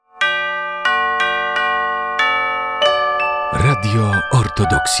Radio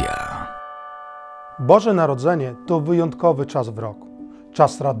Ortodoksja. Boże Narodzenie to wyjątkowy czas w roku.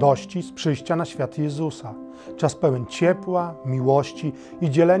 Czas radości z przyjścia na świat Jezusa. Czas pełen ciepła, miłości i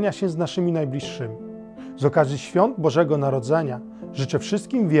dzielenia się z naszymi najbliższymi. Z okazji świąt Bożego Narodzenia życzę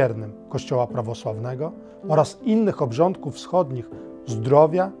wszystkim wiernym Kościoła prawosławnego oraz innych obrządków wschodnich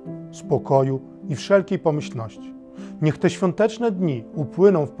zdrowia, spokoju i wszelkiej pomyślności. Niech te świąteczne dni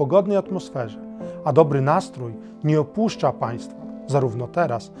upłyną w pogodnej atmosferze, a dobry nastrój nie opuszcza Państwa, zarówno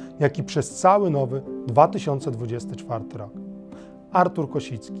teraz, jak i przez cały nowy 2024 rok. Artur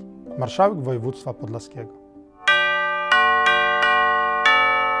Kosicki, Marszałek Województwa Podlaskiego.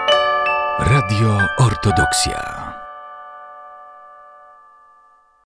 Radio Ortodoksja.